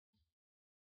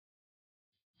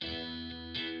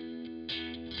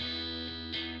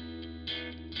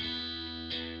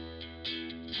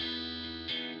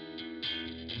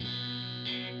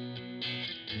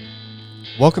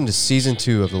Welcome to Season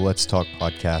 2 of the Let's Talk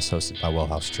podcast hosted by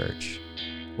Wellhouse Church,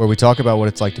 where we talk about what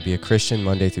it's like to be a Christian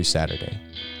Monday through Saturday,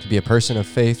 to be a person of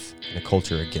faith in a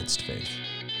culture against faith.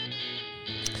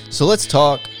 So let's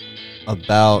talk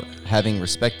about having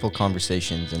respectful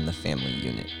conversations in the family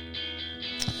unit.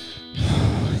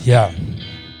 Yeah,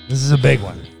 this is a big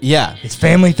one. Yeah. It's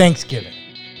Family Thanksgiving.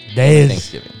 Today is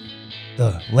Thanksgiving.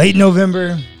 the late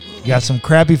November. You got some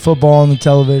crappy football on the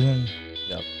television.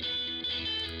 Yep.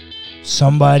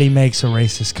 Somebody makes a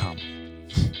racist comment.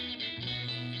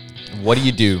 What do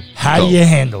you do? How Go. do you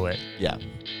handle it? Yeah.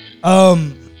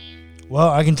 Well,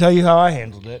 I can tell you how I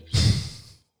handled it.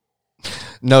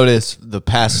 Notice the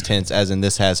past tense as in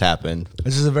this has happened.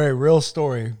 This is a very real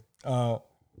story.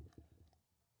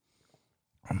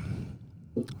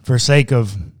 For sake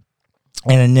of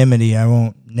anonymity, I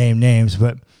won't name names,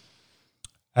 but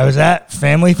I was at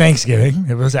Family Thanksgiving.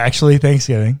 It was actually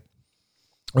Thanksgiving.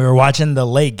 We were watching the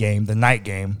late game, the night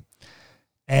game,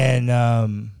 and I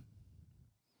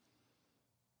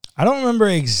don't remember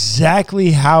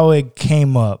exactly how it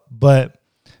came up, but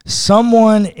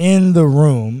someone in the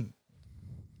room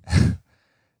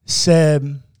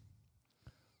said,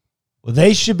 well,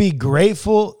 they should be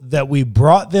grateful that we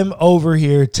brought them over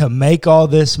here to make all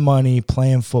this money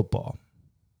playing football.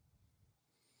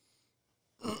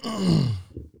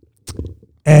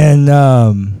 And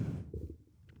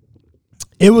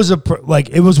it was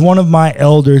it was one of my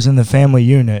elders in the family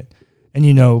unit, and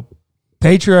you know,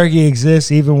 patriarchy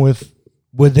exists even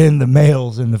within the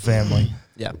males in the family.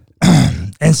 Yeah.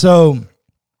 And so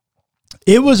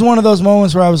it was one of those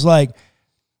moments where I was like,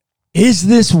 is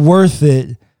this worth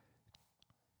it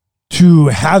to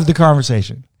have the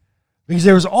conversation? Because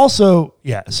there was also,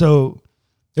 there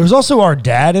was also our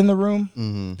dad in the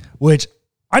room, which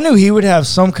I knew he would have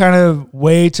some kind of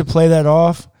way to play that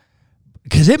off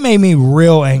because it made me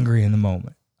real angry in the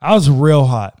moment. I was real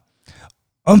hot.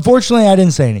 Unfortunately, I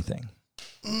didn't say anything.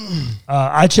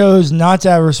 I chose not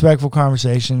to have a respectful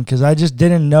conversation because I just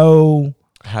didn't know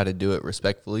How to do it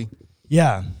respectfully.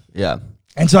 Yeah. Yeah.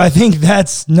 And so I think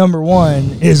that's number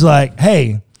one is like,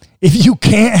 hey, if you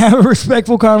can't have a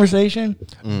respectful conversation,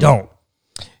 don't.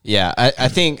 Yeah. I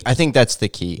think that's the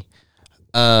key.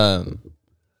 Let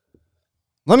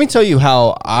me tell you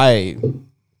how I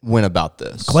went about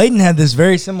this. Clayton had this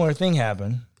very similar thing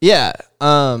happen. Yeah.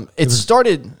 It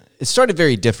started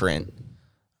very different.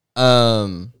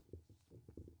 But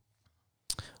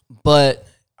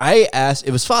I asked,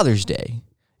 it was Father's Day,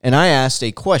 and I asked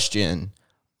a question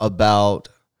about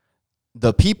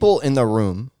the people in the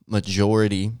room,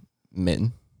 majority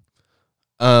men,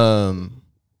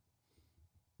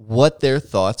 what their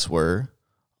thoughts were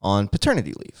on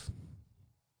paternity leave.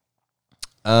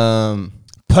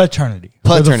 Paternity.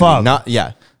 For the father. Not,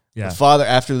 yeah. Yeah. The father,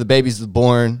 after the baby's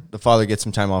born, the father gets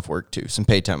some time off work too, some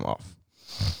paid time off.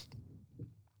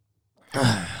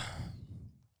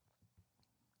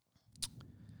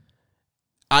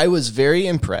 I was very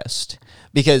impressed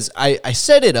because I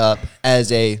set it up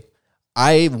as I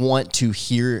want to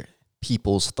hear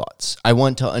people's thoughts. I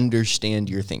want to understand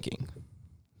your thinking.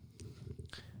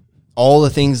 All the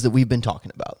things that we've been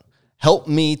talking about. Help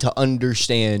me to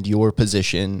understand your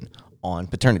position on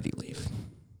paternity leave.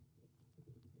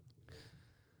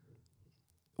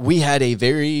 We had a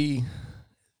very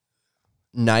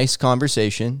nice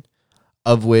conversation,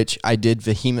 of which I did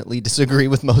vehemently disagree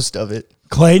with most of it.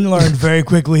 Clayton learned very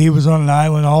quickly he was on an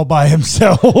island all by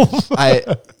himself.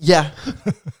 I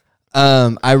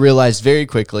realized very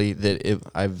quickly that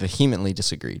I vehemently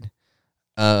disagreed.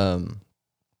 And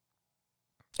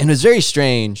it was very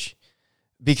strange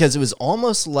because it was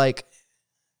almost like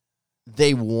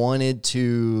they wanted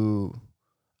to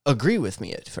agree with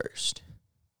me at first.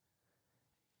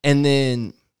 And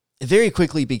then it very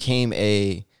quickly became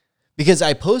because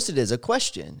I posted it as a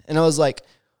question, and I was like,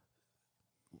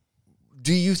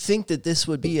 do you think that this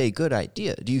would be a good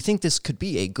idea? Do you think this could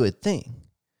be a good thing?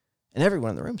 And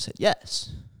everyone in the room said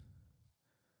yes.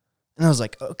 And I was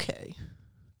like, okay,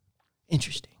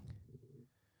 interesting.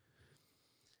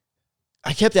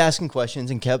 I kept asking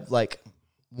questions and kept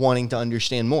wanting to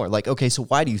understand more. Like, okay, so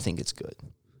why do you think it's good?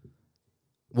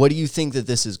 What do you think that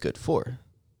this is good for?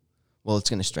 Well,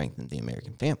 it's going to strengthen the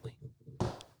American family.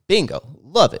 Bingo.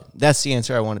 Love it. That's the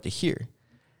answer I wanted to hear.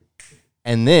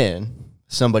 And then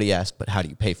somebody asked, but how do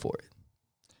you pay for it?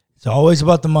 It's always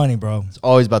about the money, bro. It's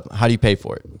always about how do you pay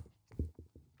for it?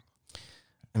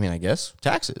 I mean, I guess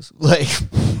taxes.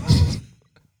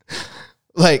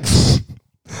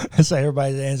 That's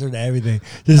everybody's answer to everything.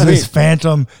 This is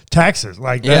phantom taxes.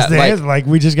 That's the answer.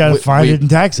 We just got to find it in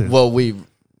taxes. Well, we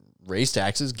raise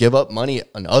taxes, give up money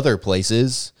in other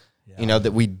places,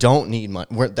 that we don't need money.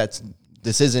 That's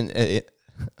this isn't a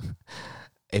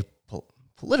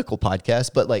political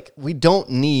podcast, but like we don't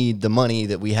need the money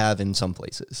that we have in some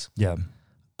places. Yeah.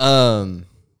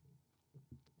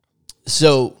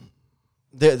 So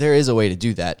there is a way to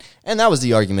do that. And that was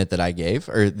the argument that I gave,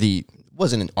 or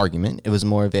wasn't an argument. It was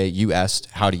more of you asked,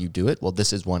 how do you do it? Well,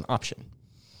 this is one option.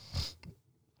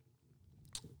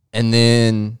 And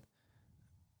then,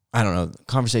 I don't know, the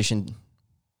conversation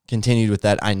continued with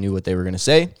that. I knew what they were going to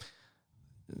say.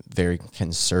 Very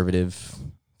conservative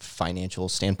financial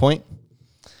standpoint.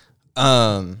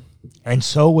 And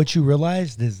so what you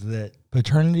realized is that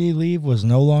paternity leave was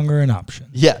no longer an option.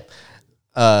 Yeah.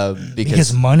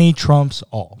 Because money trumps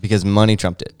all. Because money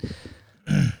trumped it.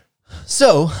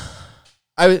 So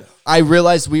I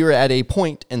realized we were at a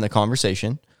point in the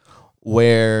conversation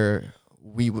where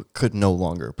we could no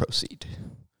longer proceed.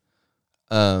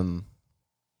 And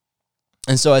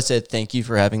so I said, thank you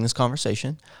for having this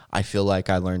conversation. I feel like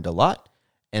I learned a lot,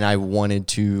 and I wanted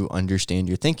to understand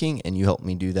your thinking, and you helped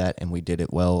me do that, and we did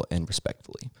it well and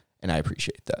respectfully, and I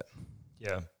appreciate that.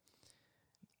 Yeah.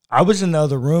 I was in the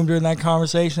other room during that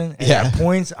conversation, and at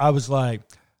points I was like,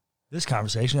 this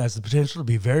conversation has the potential to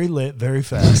be very lit very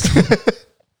fast.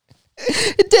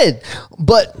 It did,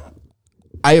 but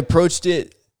I approached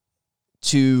it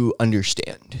to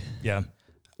understand. Yeah.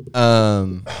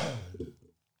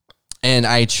 And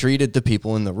I treated the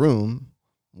people in the room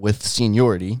with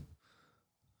seniority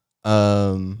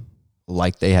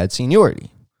like they had seniority.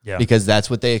 Yeah. Because that's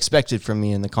what they expected from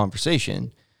me in the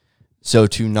conversation. So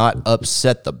to not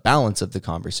upset the balance of the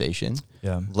conversation,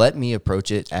 let me approach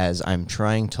it as I'm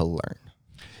trying to learn.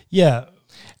 Yeah.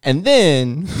 And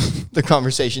then the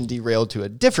conversation derailed to a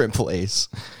different place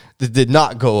that did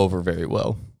not go over very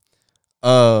well. I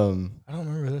don't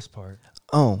remember this part.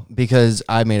 Oh, because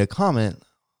I made a comment.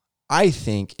 I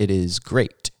think it is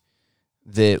great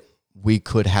that we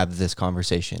could have this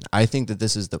conversation. I think that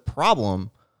this is the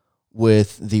problem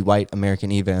with the white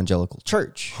American evangelical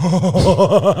church.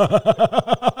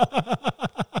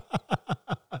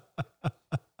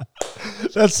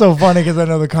 That's so funny because I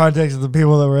know the context of the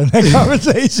people that were in that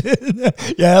conversation.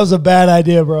 Yeah, that was a bad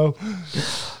idea, bro.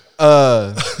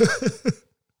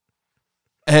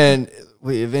 And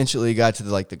we eventually got to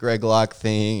the Greg Locke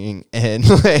thing and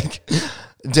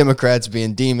Democrats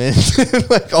being demons,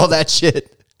 all that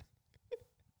shit.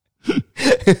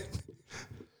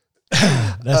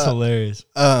 That's hilarious.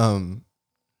 And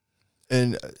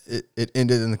it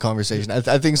ended in the conversation.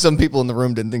 I think some people in the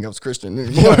room didn't think I was Christian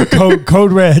anymore.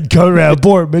 Code red,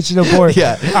 abort, mission abort.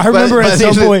 Yeah, I remember at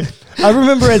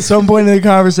some point in the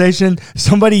conversation,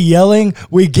 somebody yelling,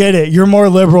 "We get it. You're more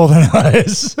liberal than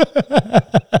us."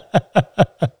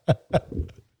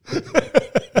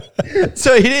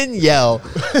 So he didn't yell,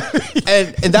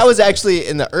 and that was actually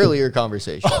in the earlier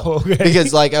conversation. Oh, okay.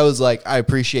 Because I was like, I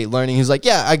appreciate learning. He was like,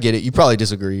 yeah, I get it. You probably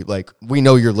disagree. We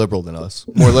know you're liberal than us,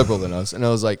 more liberal than us. And I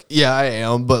was like, yeah, I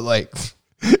am, but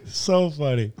so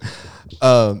funny.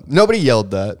 Nobody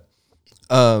yelled that.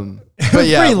 But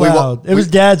yeah, pretty loud. It was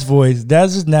Dad's voice.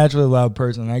 Dad's just naturally a loud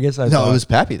person. I guess it was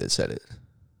Pappy that said it.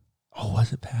 Oh,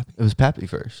 was it Pappy? It was Pappy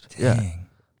first. Dang.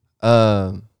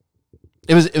 Yeah.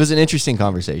 It was an interesting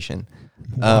conversation.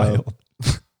 Wild.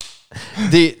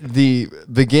 The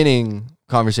beginning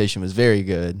conversation was very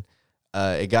good.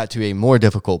 It got to a more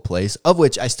difficult place, of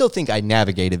which I still think I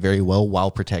navigated very well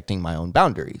while protecting my own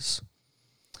boundaries.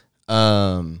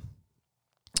 Because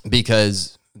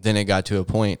then it got to a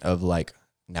point of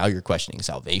now you're questioning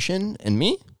salvation in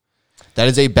me. That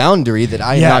is a boundary that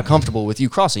I am not comfortable with you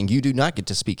crossing. You do not get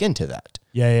to speak into that.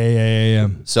 Yeah.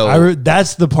 So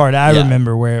that's the part I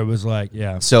remember where it was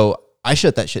So I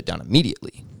shut that shit down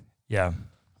immediately. Yeah.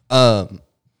 I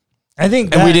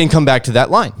think we didn't come back to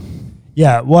that line.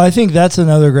 Yeah. Well, I think that's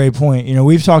another great point.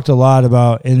 We've talked a lot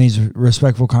about in these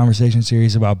Respectful Conversation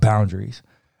series about boundaries.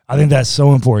 I think that's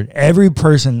so important. Every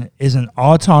person is an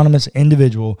autonomous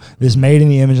individual that's made in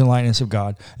the image and likeness of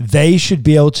God. They should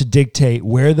be able to dictate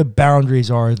where the boundaries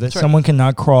are that someone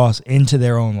cannot cross into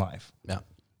their own life. Yeah.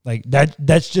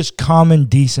 That's just common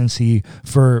decency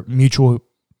for mutual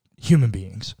human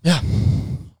beings. Yeah.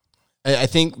 I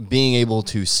think being able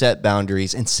to set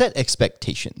boundaries and set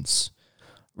expectations,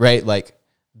 right?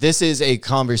 This is a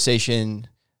conversation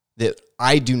that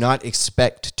I do not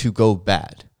expect to go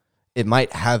bad. It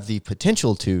might have the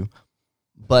potential to,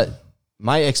 but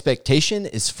my expectation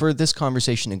is for this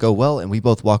conversation to go well and we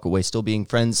both walk away still being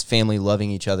friends, family,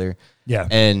 loving each other. Yeah.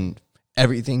 And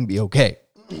everything be okay.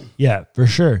 Yeah, for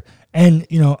sure. And,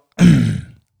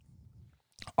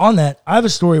 on that, I have a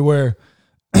story where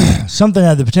something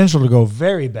had the potential to go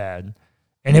very bad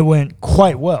and it went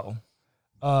quite well.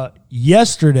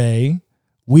 Yesterday,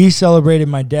 we celebrated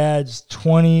my dad's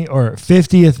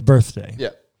 50th birthday. Yeah.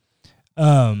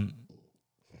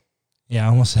 Yeah, I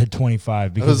almost said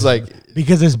 25 was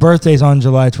because his birthday's on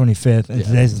July 25th and Yeah.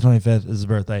 today's the 25th is his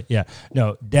birthday. Yeah.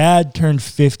 No, Dad turned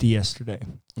 50 yesterday.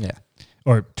 Yeah.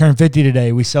 Or turned 50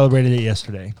 today. We celebrated it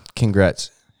yesterday. Congrats.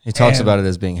 He talks And- about it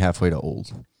as being halfway to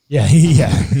old. Yeah,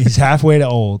 he's halfway to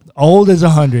old. Old is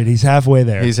 100. He's halfway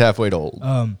there. He's halfway to old.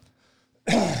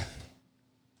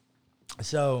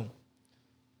 So,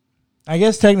 I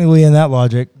guess technically in that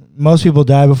logic, most people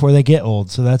die before they get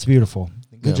old. So that's beautiful.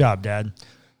 Good Yeah. job, Dad.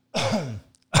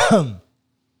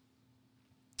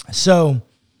 So,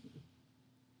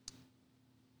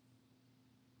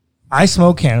 I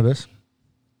smoke cannabis.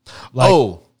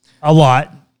 A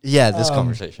lot. Yeah, this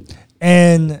conversation.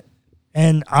 And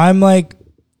I'm like,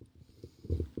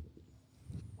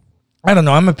 I don't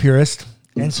know, I'm a purist.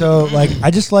 And so like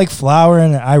I just like flour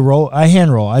and I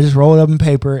hand roll. I just roll it up in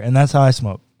paper and that's how I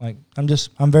smoke. Like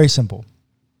I'm very simple.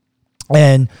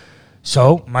 And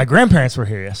so my grandparents were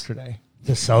here yesterday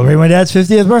to celebrate my dad's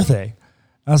 50th birthday.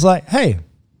 I was like, hey,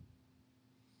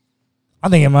 I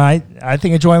think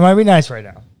a joint might be nice right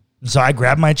now. And so I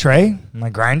grabbed my tray, my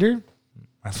grinder,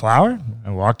 my flour,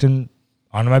 and walked in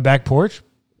onto my back porch,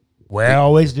 where I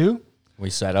always do. We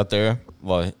sat out there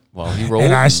while he rolled.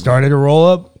 And I started to roll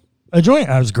up a joint.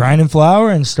 I was grinding flour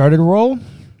and started to roll.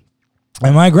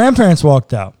 And my grandparents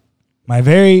walked out. My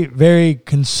very, very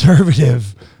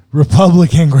conservative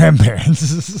Republican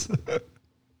grandparents.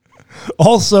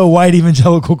 Also white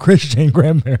evangelical Christian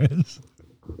grandparents.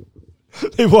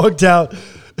 They walked out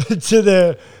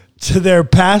to their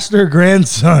pastor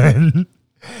grandson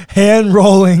hand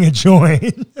rolling a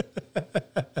joint.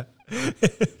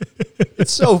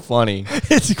 It's so funny.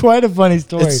 It's quite a funny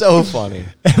story. It's so funny.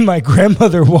 And my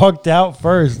grandmother walked out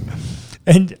first.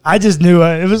 And I just knew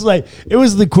it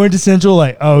was the quintessential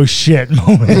like, oh shit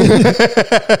moment.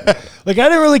 Like I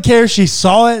didn't really care if she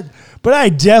saw it, but I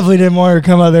definitely didn't want her to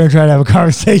come out there and try to have a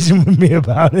conversation with me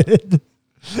about it.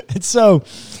 And so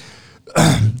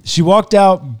she walked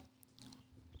out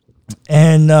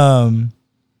and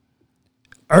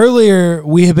earlier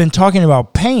we had been talking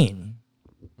about pain.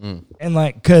 And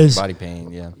like, cause Body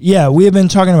pain, yeah. yeah, we have been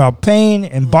talking about pain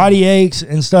and body aches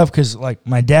and stuff because, like,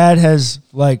 my dad has,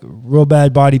 like, real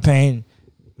bad body pain.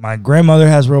 My grandmother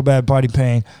has real bad body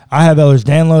pain. I have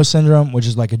Ehlers-Danlos syndrome, which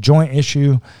is, like, a joint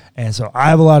issue. And so I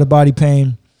have a lot of body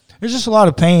pain. There's just a lot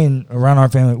of pain around our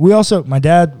family. My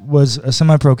dad was a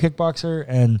semi-pro kickboxer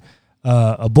and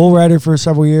a bull rider for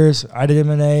several years. I did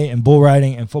MMA and bull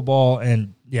riding and football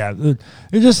and yeah, there's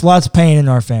just lots of pain in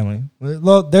our family.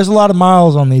 There's a lot of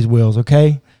miles on these wheels,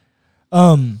 okay?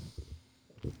 And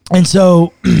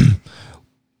so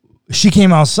she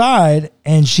came outside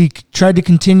and she tried to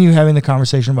continue having the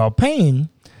conversation about pain.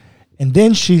 And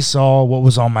then she saw what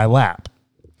was on my lap.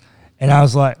 And I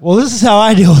was like, well, this is how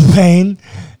I deal with pain.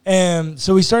 And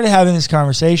so we started having this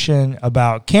conversation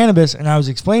about cannabis. And I was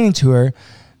explaining to her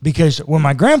because when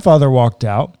my grandfather walked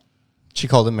out, She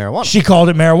called it marijuana. she called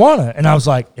it marijuana. And I was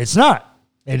like, it's not.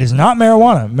 It is not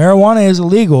marijuana. Marijuana is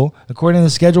illegal according to the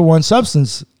Schedule 1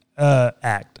 Substance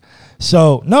Act.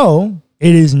 So, no,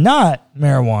 it is not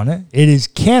marijuana. It is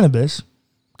cannabis,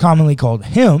 commonly called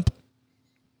hemp.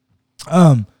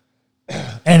 And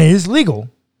it is legal.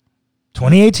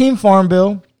 2018 Farm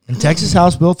Bill and Texas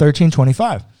House Bill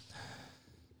 1325.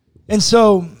 And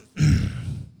so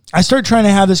I start trying to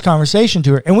have this conversation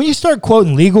to her. And when you start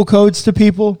quoting legal codes to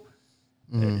people,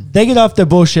 they get off their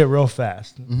bullshit real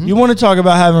fast. You want to talk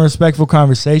about having respectful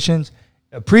conversations.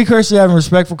 A precursor to having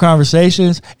respectful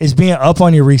conversations is being up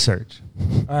on your research.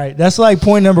 All right. That's like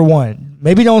point number one.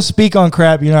 Maybe don't speak on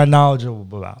crap you're not knowledgeable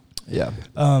about. Yeah.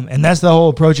 And that's the whole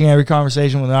approaching every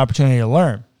conversation with an opportunity to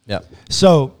learn. Yeah.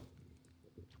 So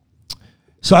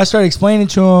I started explaining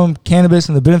to him cannabis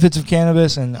and the benefits of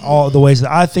cannabis and all the ways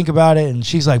that I think about it. And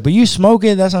she's like, but you smoke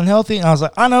it, that's unhealthy. And I was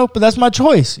like, I know, but that's my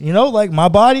choice. You know, like my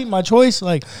body, my choice.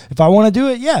 Like if I want to do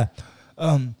it, yeah.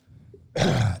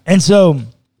 And so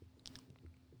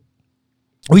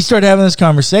we started having this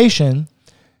conversation.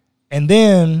 And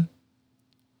then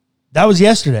that was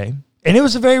yesterday. And it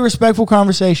was a very respectful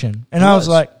conversation. And I was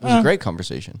like, it was a great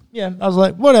conversation. yeah, I was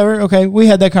like, whatever. Okay, we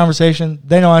had that conversation.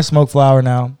 They know I smoke flower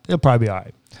now. It'll probably be all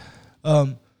right.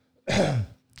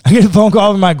 I get a phone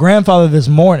call from my grandfather this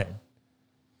morning.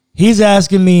 He's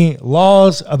asking me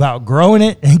laws about growing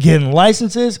it and getting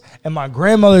licenses, and my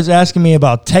grandmother's asking me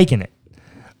about taking it.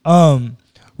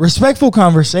 Respectful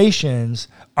conversations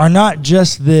are not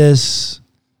just this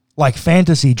like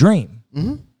fantasy dream.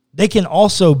 Mm-hmm. They can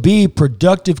also be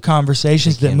productive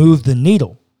conversations that move the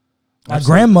needle. My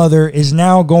grandmother is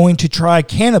now going to try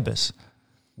cannabis,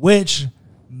 which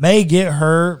may get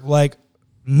her like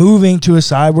moving to a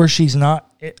side where she's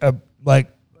not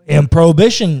like in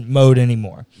prohibition mode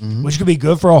anymore, which could be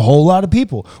good for a whole lot of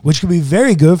people, which could be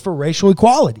very good for racial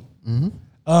equality.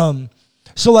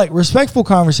 So like respectful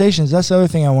conversations, that's the other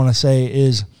thing I want to say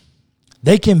is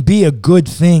they can be a good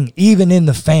thing even in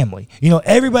the family. You know,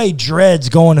 everybody dreads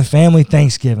going to family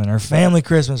Thanksgiving or family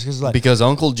Christmas because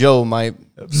Uncle Joe might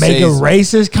make a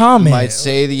racist comment. Might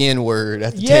say the N-word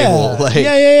at the table. Like,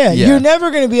 yeah. You're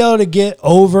never going to be able to get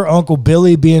over Uncle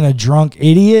Billy being a drunk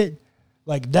idiot.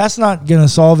 Like, that's not going to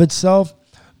solve itself.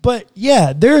 But,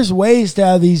 yeah, there's ways to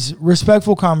have these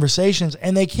respectful conversations,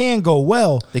 and they can go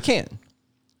well. They can.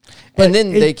 And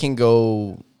then they can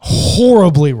go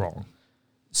horribly wrong.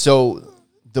 So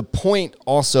the point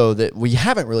also that we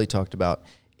haven't really talked about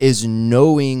is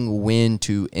knowing when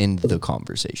to end the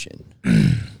conversation.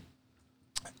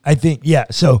 I think,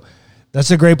 so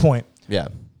that's a great point. Yeah.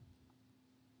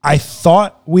 I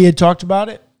thought we had talked about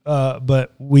it,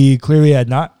 but we clearly had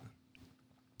not.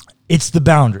 It's the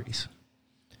boundaries.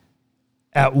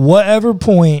 At whatever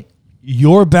point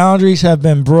your boundaries have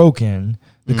been broken,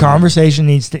 the conversation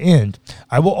needs to end.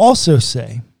 I will also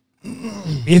say,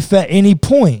 if at any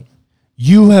point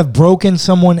you have broken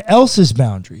someone else's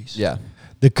boundaries,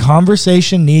 the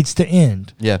conversation needs to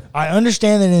end. Yeah. I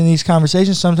understand that in these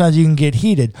conversations, sometimes you can get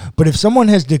heated, but if someone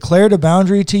has declared a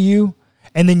boundary to you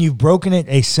and then you've broken it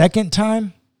a second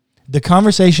time, the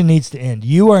conversation needs to end.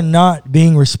 You are not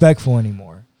being respectful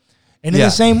anymore. And in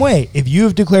the same way, if you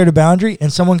have declared a boundary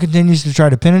and someone continues to try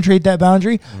to penetrate that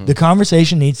boundary, the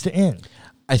conversation needs to end.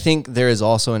 I think there is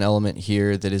also an element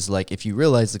here that is like, if you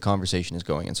realize the conversation is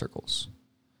going in circles,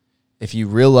 if you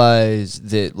realize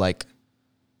that like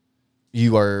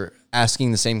you are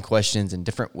asking the same questions in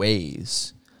different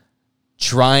ways,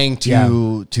 trying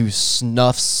to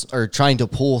snuff or trying to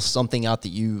pull something out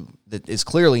that is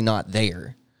clearly not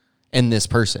there in this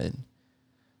person,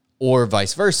 or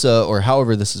vice versa, or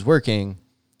however this is working,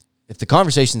 if the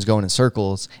conversation's going in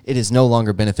circles, it is no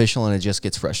longer beneficial and it just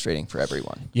gets frustrating for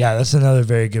everyone. Yeah, that's another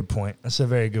very good point. That's a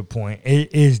very good point.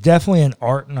 It is definitely an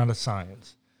art, not a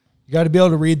science. You got to be able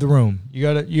to read the room. You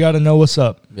got to know what's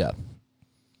up. Yeah.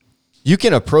 You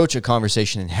can approach a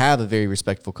conversation and have a very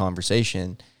respectful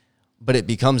conversation, but it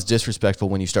becomes disrespectful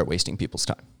when you start wasting people's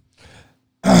time.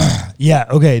 Yeah,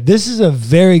 okay. This is a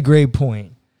very great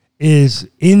point, is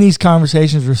in these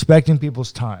conversations, respecting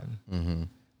people's time.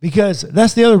 Because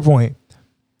that's the other point.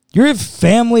 You're at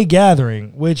family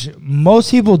gathering, which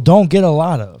most people don't get a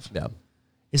lot of. Yeah.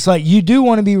 It's like you do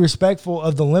want to be respectful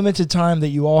of the limited time that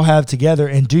you all have together,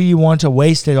 and do you want to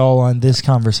waste it all on this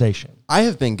conversation? I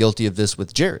have been guilty of this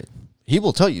with Jared. He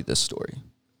will tell you this story.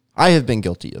 I have been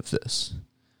guilty of this.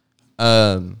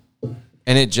 And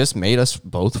it just made us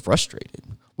both frustrated.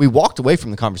 We walked away from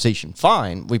the conversation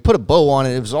fine. We put a bow on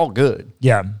it. It was all good.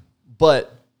 Yeah.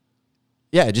 But,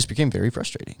 yeah, it just became very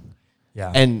frustrating.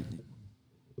 Yeah. And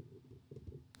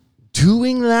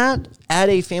doing that at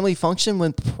a family function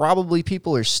when probably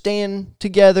people are staying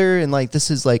together and, like, this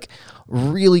is, like,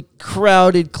 really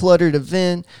crowded, cluttered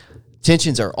event.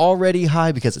 Tensions are already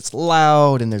high because it's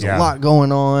loud and there's a lot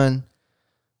going on.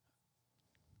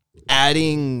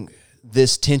 Adding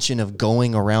this tension of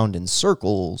going around in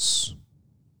circles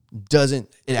it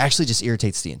actually just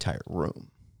irritates the entire room.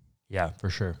 Yeah, for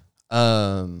sure.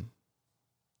 So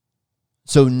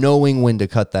knowing when to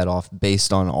cut that off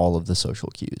based on all of the social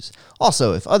cues.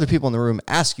 Also, if other people in the room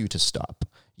ask you to stop,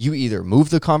 you either move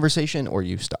the conversation or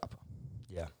you stop.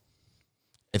 Yeah.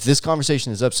 If this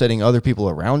conversation is upsetting other people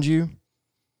around you,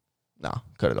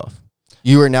 cut it off.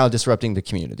 You are now disrupting the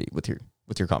community with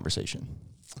your conversation.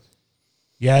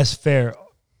 Yeah, that's fair.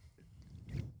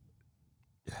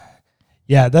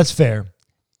 Yeah, that's fair.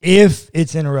 If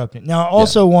it's interrupting. Now,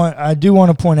 I do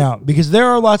want to point out, because there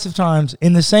are lots of times,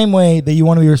 in the same way that you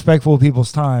want to be respectful of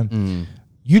people's time,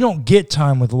 you don't get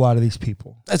time with a lot of these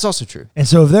people. That's also true. And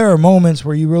so if there are moments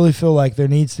where you really feel like there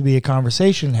needs to be a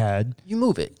conversation had, you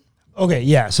move it. Okay,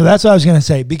 yeah. So that's what I was going to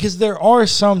say, because there are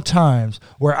some times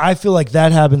where I feel like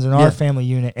that happens in our family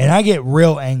unit, and I get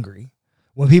real angry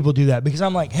when people do that, because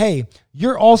I'm like, hey,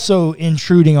 you're also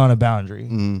intruding on a boundary.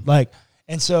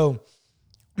 And so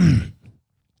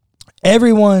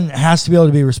everyone has to be able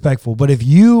to be respectful. But if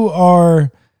you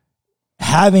are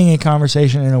having a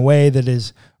conversation in a way that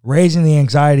is raising the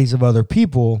anxieties of other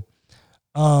people,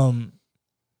 number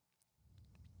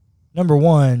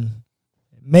one,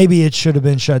 maybe it should have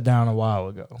been shut down a while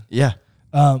ago. Yeah.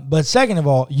 But second of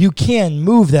all, you can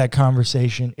move that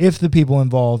conversation if the people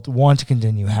involved want to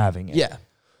continue having it. Yeah.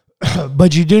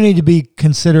 But you do need to be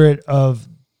considerate of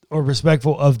or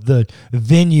respectful of the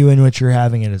venue in which you're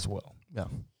having it as well. Yeah,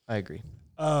 I agree.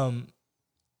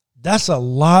 that's a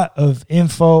lot of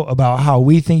info about how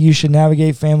we think you should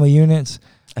navigate family units.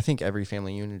 I think every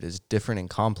family unit is different and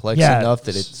complex Yeah. enough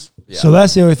that it's. Yeah. So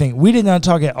that's the other thing. We did not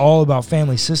talk at all about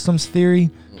family systems theory,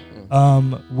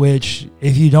 which,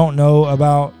 if you don't know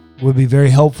about, would be very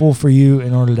helpful for you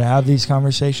in order to have these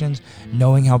conversations,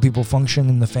 knowing how people function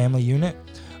in the family unit.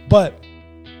 But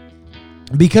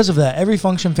because of that, every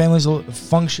family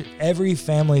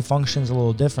functions a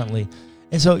little differently.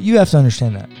 And so you have to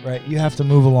understand that, right? You have to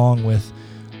move along with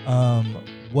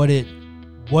what it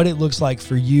looks like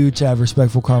for you to have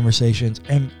respectful conversations.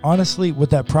 And honestly, what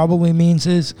that probably means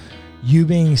is you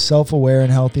being self-aware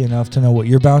and healthy enough to know what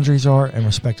your boundaries are and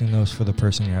respecting those for the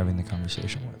person you're having the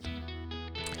conversation with.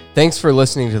 Thanks for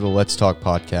listening to the Let's Talk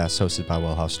podcast hosted by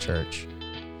Wellhouse Church.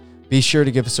 Be sure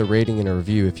to give us a rating and a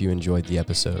review if you enjoyed the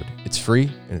episode. It's free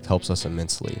and it helps us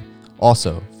immensely.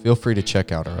 Also, feel free to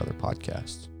check out our other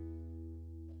podcasts.